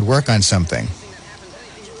 maybe we could work on something.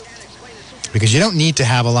 Because you don't need to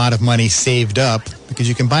have a lot of money saved up, because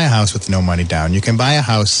you can buy a house with no money down. You can buy a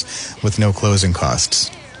house with no closing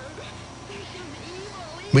costs.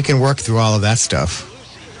 We can work through all of that stuff.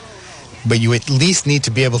 But you at least need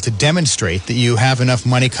to be able to demonstrate that you have enough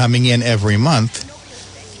money coming in every month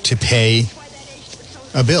to pay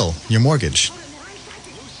a bill, your mortgage.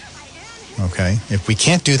 Okay? If we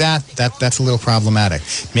can't do that, that's a little problematic.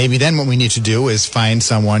 Maybe then what we need to do is find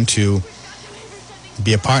someone to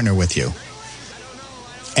be a partner with you.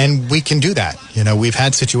 And we can do that. You know, we've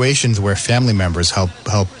had situations where family members help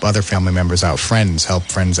other family members out, friends help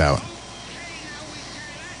friends out.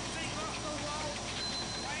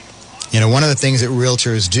 You know, one of the things that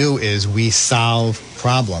realtors do is we solve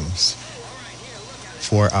problems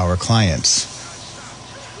for our clients.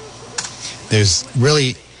 There's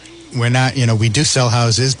really, we're not, you know, we do sell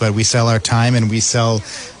houses, but we sell our time and we sell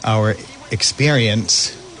our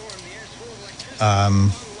experience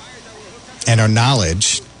and our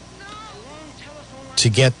knowledge to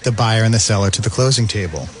get the buyer and the seller to the closing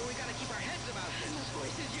table.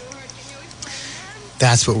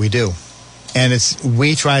 That's what we do. And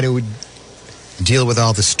we try to deal with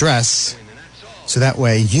all the stress so that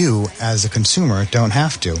way you, as a consumer, don't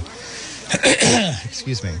have to.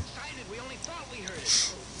 Excuse me.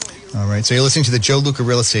 All right, so you're listening to the Joe Luca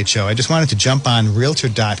Real Estate Show. I just wanted to jump on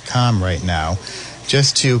Realtor.com right now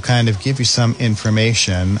just to kind of give you some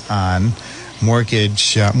information on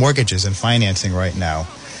mortgages and financing right now.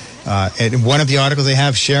 And one of the articles they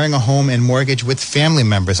have, sharing a home and mortgage with family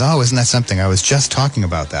members. Oh, isn't that something? I was just talking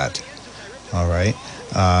about that. All right.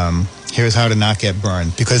 Here's how to not get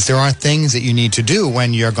burned. Because there are things that you need to do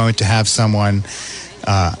when you're going to have someone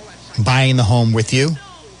buying the home with you,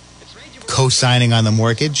 co-signing on the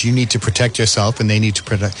mortgage. You need to protect yourself and they need to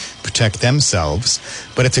protect themselves.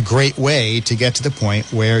 But it's a great way to get to the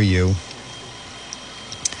point where you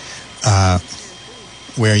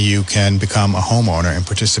can become a homeowner and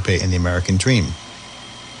participate in the American dream.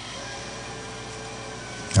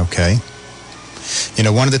 Okay? You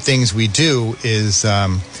know, one of the things we do is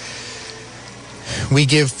we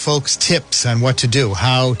give folks tips on what to do,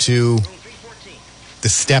 the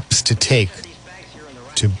steps to take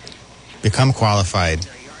to become qualified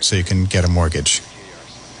so you can get a mortgage.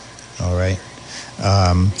 All right?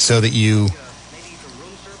 So that you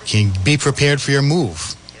can be prepared for your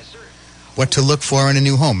move. What to look for in a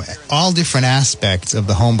new home. All different aspects of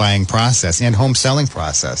the home buying process and home selling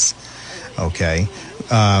process. Okay?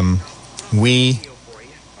 We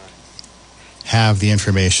have the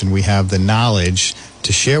information, we have the knowledge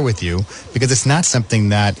to share with you, because it's not something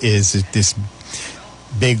that is this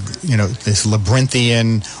big, you know, this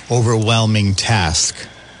labyrinthian, overwhelming task.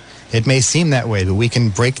 It may seem that way, but we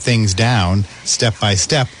can break things down step by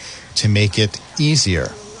step to make it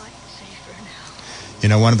easier. You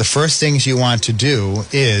know, one of the first things you want to do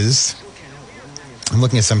is, I'm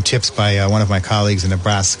looking at some tips by one of my colleagues in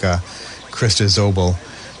Nebraska, Krista Zobel.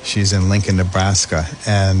 She's in Lincoln, Nebraska,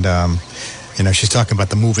 and you know, she's talking about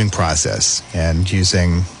the moving process and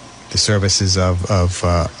using the services of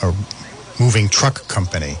a moving truck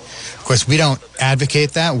company. Of course, we don't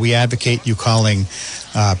advocate that. We advocate you calling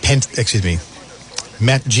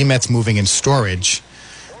G Metz Moving and Storage.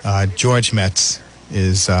 George Metz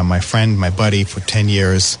is my friend, my buddy for 10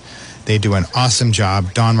 years. They do an awesome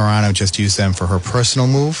job. Dawn Morano just used them for her personal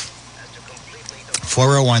move.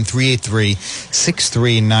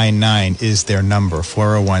 401-383-6399 is their number.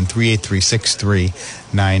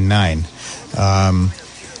 401-383-6399.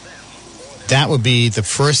 That would be the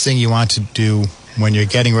first thing you want to do when you're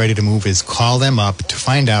getting ready to move, is call them up to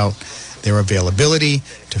find out their availability,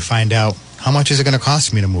 to find out how much is it going to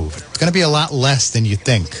cost me to move. It's going to be a lot less than you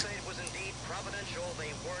think.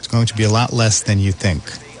 It's going to be a lot less than you think.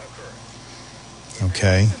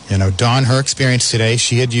 Okay? You know, Dawn, her experience today,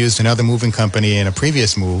 she had used another moving company in a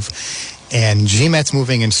previous move, and G Metz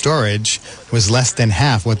Moving and Storage was less than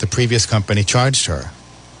half what the previous company charged her.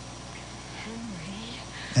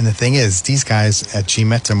 And the thing is, these guys at G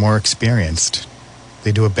Metz are more experienced.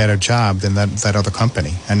 They do a better job than that other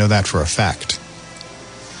company. I know that for a fact.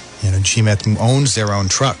 You know, G Metz owns their own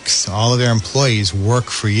trucks. All of their employees work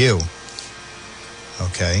for you.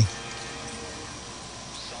 Okay?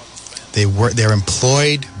 They're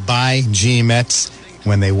employed by G Metz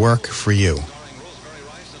when they work for you.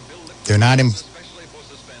 They're not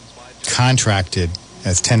contracted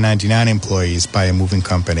as 1099 employees by a moving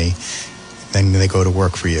company. Then they go to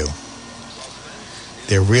work for you.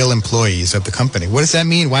 They're real employees of the company. What does that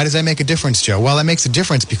mean? Why does that make a difference, Joe? Well, that makes a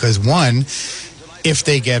difference because, one, if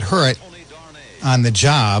they get hurt on the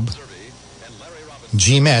job,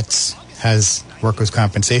 G Metz has workers'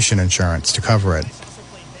 compensation insurance to cover it.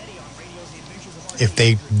 If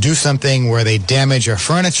they do something where they damage your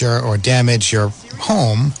furniture or damage your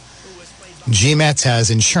home, G Metz has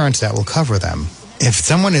insurance that will cover them. If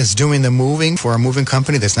someone is doing the moving for a moving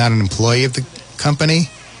company that's not an employee of the company,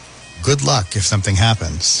 good luck if something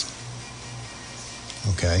happens.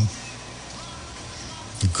 Okay?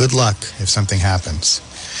 Good luck if something happens.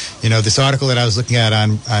 You know, this article that I was looking at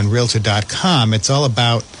on Realtor.com, it's all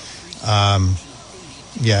about,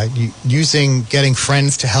 getting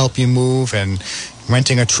friends to help you move and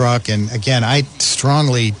renting a truck. And again, I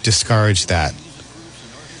strongly discourage that.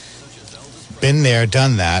 Been there,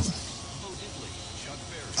 done that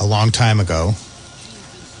a long time ago.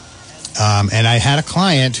 And I had a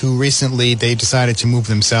client who recently, they decided to move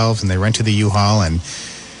themselves and they rented the U-Haul, and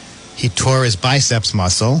he tore his biceps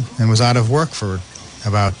muscle and was out of work for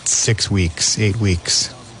about 8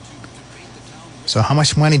 weeks. So how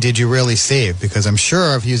much money did you really save? Because I'm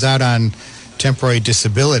sure if he was out on temporary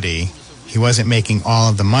disability, he wasn't making all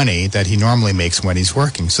of the money that he normally makes when he's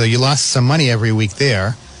working. So you lost some money every week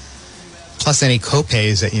there, plus any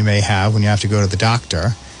co-pays that you may have when you have to go to the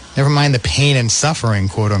doctor. Never mind the pain and suffering,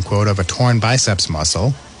 quote unquote, of a torn biceps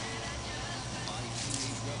muscle.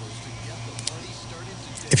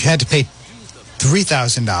 If you had to pay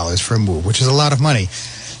 $3,000 for a move, which is a lot of money,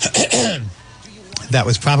 that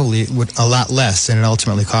was probably a lot less than it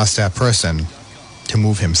ultimately cost that person to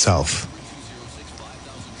move himself.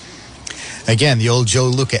 Again, the old Joe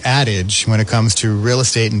Luca adage when it comes to real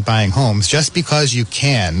estate and buying homes, just because you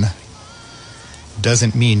can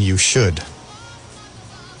doesn't mean you should.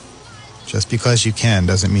 Just because you can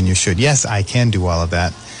doesn't mean you should. Yes, I can do all of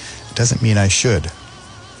that. It doesn't mean I should.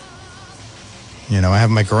 You know, I have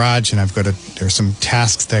my garage, and there's some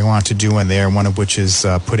tasks that I want to do in there, one of which is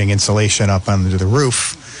putting insulation up under the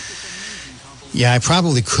roof. Yeah, I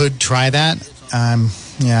probably could try that. I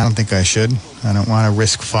don't think I should. I don't want to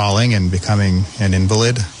risk falling and becoming an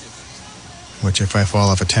invalid, which if I fall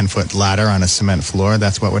off a 10-foot ladder on a cement floor,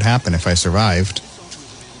 that's what would happen if I survived.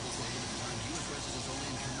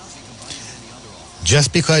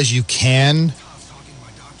 Just because you can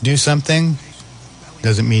do something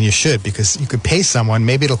doesn't mean you should, because you could pay someone,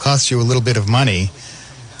 maybe it'll cost you a little bit of money,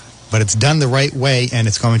 but it's done the right way, and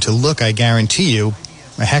it's going to look, I guarantee you,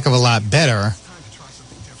 a heck of a lot better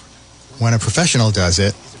when a professional does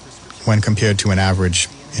it when compared to an average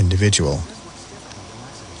individual.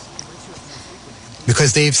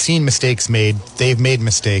 Because they've seen mistakes made, they've made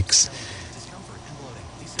mistakes.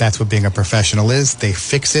 That's what being a professional is. They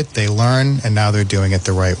fix it, they learn, and now they're doing it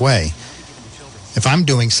the right way. If I'm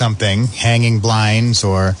doing something, hanging blinds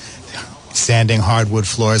or sanding hardwood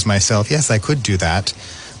floors myself, yes, I could do that,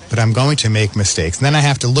 but I'm going to make mistakes. And then I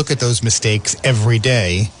have to look at those mistakes every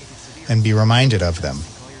day and be reminded of them.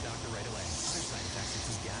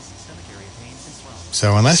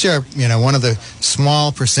 So unless you're, one of the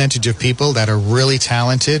small percentage of people that are really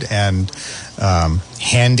talented and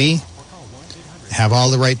handy, have all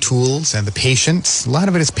the right tools and the patience. A lot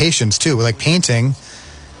of it is patience, too. Like painting,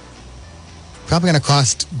 probably going to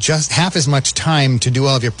cost just half as much time to do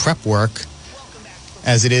all of your prep work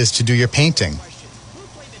as it is to do your painting.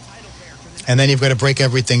 And then you've got to break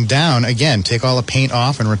everything down again, take all the paint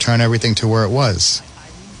off and return everything to where it was.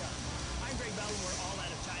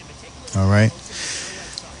 All right.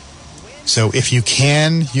 So if you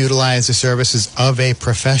can utilize the services of a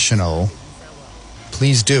professional,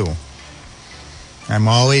 please do. I'm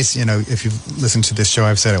always, if you've listened to this show,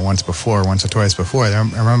 I've said it once or twice before. I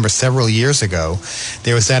remember several years ago,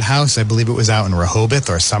 there was that house, I believe it was out in Rehoboth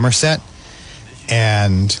or Somerset,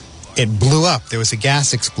 and it blew up. There was a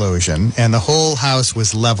gas explosion, and the whole house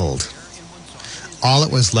was leveled. All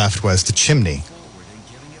it was left was the chimney.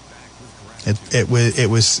 It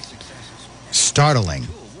was startling.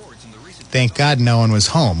 Thank God no one was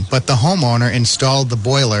home. But the homeowner installed the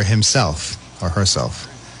boiler himself, or herself.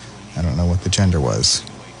 I don't know what the gender was.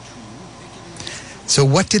 So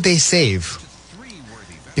what did they save?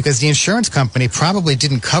 Because the insurance company probably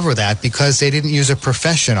didn't cover that because they didn't use a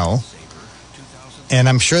professional. And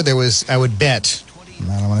I'm sure there was, I would bet,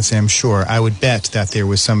 I don't want to say I'm sure, I would bet that there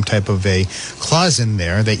was some type of a clause in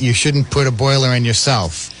there that you shouldn't put a boiler in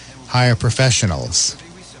yourself. Hire professionals.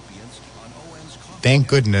 Thank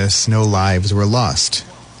goodness no lives were lost.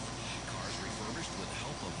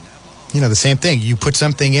 The same thing. You put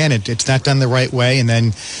something in, it's not done the right way, and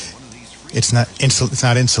then it's not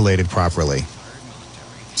insulated properly.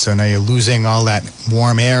 So now you're losing all that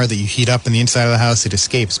warm air that you heat up in the inside of the house. It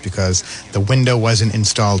escapes because the window wasn't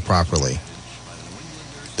installed properly.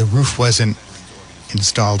 The roof wasn't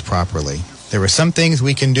installed properly. There are some things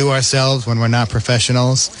we can do ourselves when we're not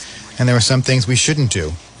professionals, and there are some things we shouldn't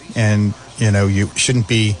do. And you shouldn't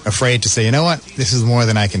be afraid to say, you know what, this is more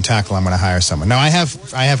than I can tackle. I'm going to hire someone. Now, I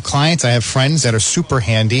have clients, I have friends that are super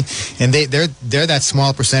handy, and they're that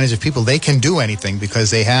small percentage of people. They can do anything because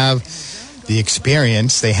they have the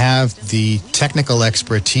experience, they have the technical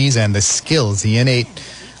expertise and the skills, the innate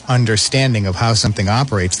understanding of how something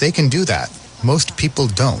operates. They can do that. Most people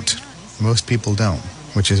don't.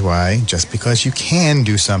 Which is why just because you can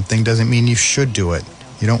do something doesn't mean you should do it.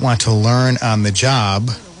 You don't want to learn on the job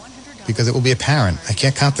because it will be apparent. I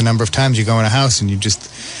can't count the number of times you go in a house and you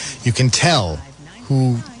can tell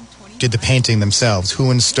who did the painting themselves, who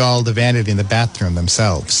installed the vanity in the bathroom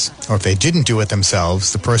themselves. Or if they didn't do it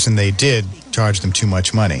themselves, the person they did charged them too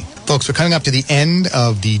much money. Folks, we're coming up to the end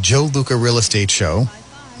of the Joe Luca Real Estate Show.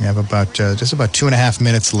 We have just about 2.5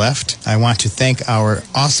 minutes left. I want to thank our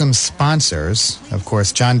awesome sponsors, of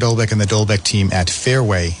course, John Dolbeck and the Dolbeck team at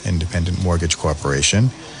Fairway Independent Mortgage Corporation.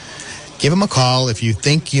 Give them a call if you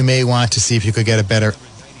think you may want to see if you could get a better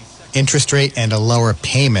interest rate and a lower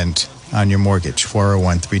payment on your mortgage.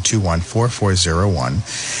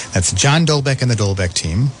 401-321-4401. That's John Dolbeck and the Dolbeck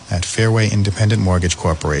team at Fairway Independent Mortgage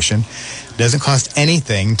Corporation. It doesn't cost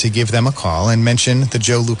anything to give them a call and mention the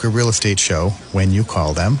Joe Luca Real Estate Show when you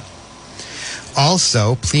call them.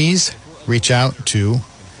 Also, please reach out to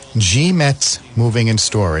G Metz Moving and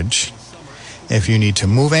Storage. If you need to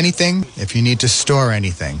move anything, if you need to store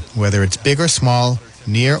anything, whether it's big or small,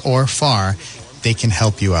 near or far, they can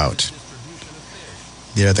help you out.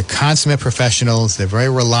 They're the consummate professionals. They're very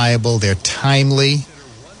reliable. They're timely.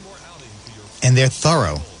 And they're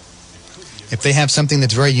thorough. If they have something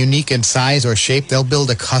that's very unique in size or shape, they'll build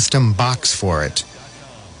a custom box for it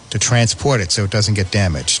to transport it so it doesn't get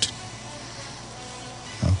damaged.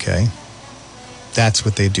 Okay? That's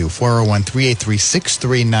what they do.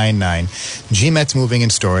 401-383-6399. G-Metz Moving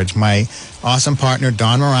and Storage. My awesome partner,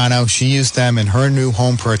 Dawn Morano, she used them in her new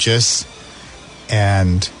home purchase,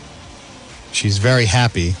 and she's very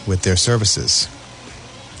happy with their services.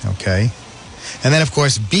 Okay? And then, of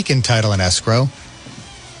course, Beacon Title and Escrow.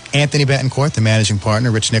 Anthony Betancourt, the managing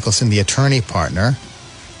partner. Rich Nicholson, the attorney partner.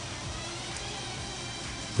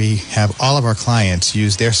 We have all of our clients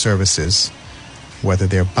use their services, whether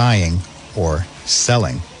they're buying or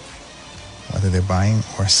selling.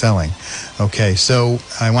 Okay, so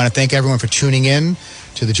I want to thank everyone for tuning in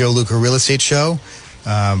to the Joe Luca Real Estate Show.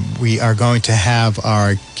 We are going to have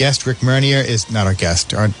our guest, Rick Mernier,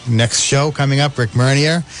 our next show coming up, Rick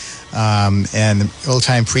Mernier, and the Old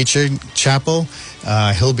Time Preacher Chapel.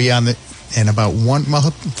 He'll be on in about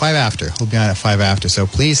 5 after. He'll be on at 5 after. So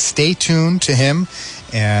please stay tuned to him,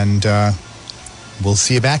 and we'll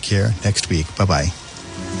see you back here next week. Bye-bye.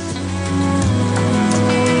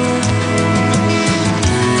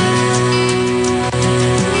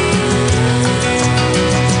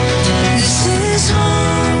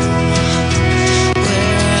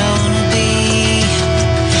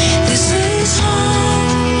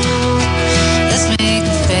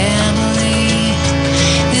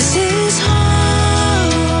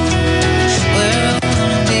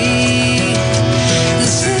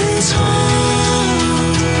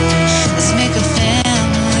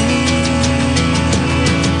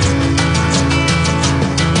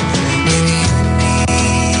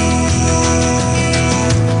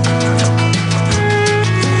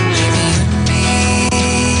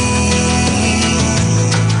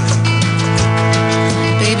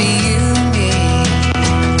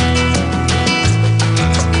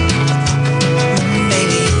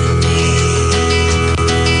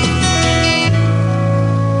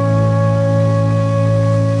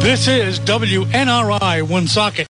 This is WNRI Woonsocket.